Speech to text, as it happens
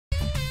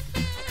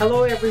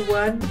Hello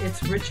everyone,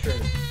 it's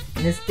Richard,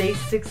 and it's day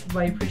 6 of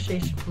my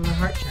Appreciation from My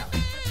Heart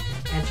Challenge.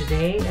 And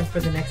today, and for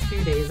the next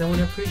few days, I want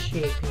to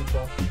appreciate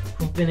people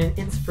who've been an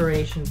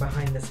inspiration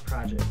behind this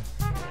project.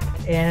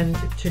 And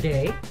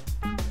today,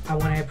 I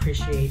want to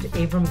appreciate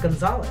Avram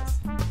Gonzales.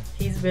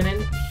 He's been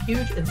a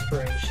huge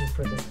inspiration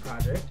for this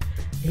project.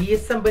 He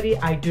is somebody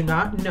I do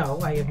not know,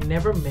 I have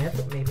never met,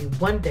 but maybe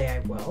one day I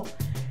will.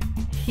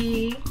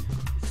 He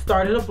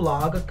started a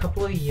blog a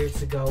couple of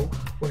years ago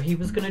where he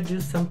was going to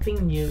do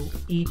something new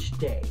each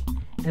day.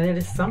 And it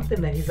is something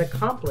that he's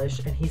accomplished,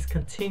 and he's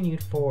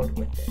continued forward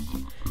with it.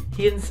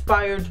 He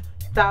inspired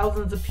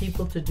thousands of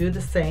people to do the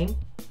same.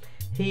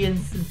 He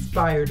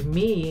inspired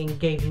me and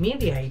gave me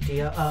the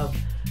idea of,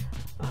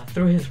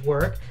 through his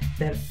work,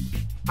 that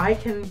I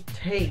can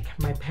take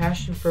my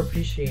passion for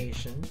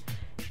appreciation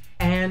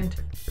and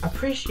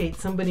appreciate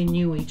somebody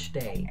new each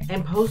day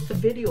and post a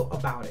video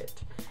about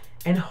it.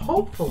 And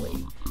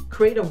hopefully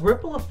create a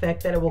ripple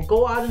effect that it will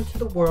go out into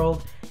the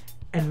world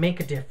and make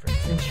a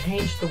difference and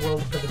change the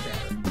world for the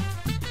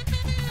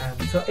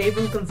better. So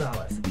Avram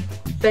Gonzales,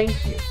 thank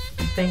you.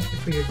 Thank you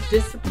for your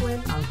discipline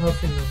on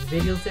posting those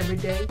videos every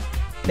day.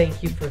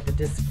 Thank you for the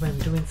discipline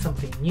doing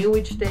something new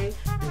each day,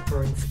 and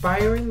for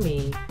inspiring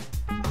me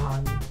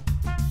on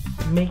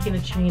making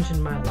a change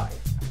in my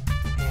life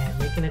and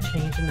making a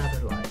change in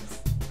other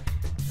lives.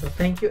 So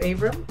thank you,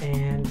 Avram,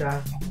 and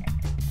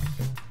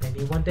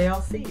maybe one day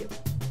I'll see you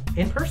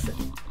in person.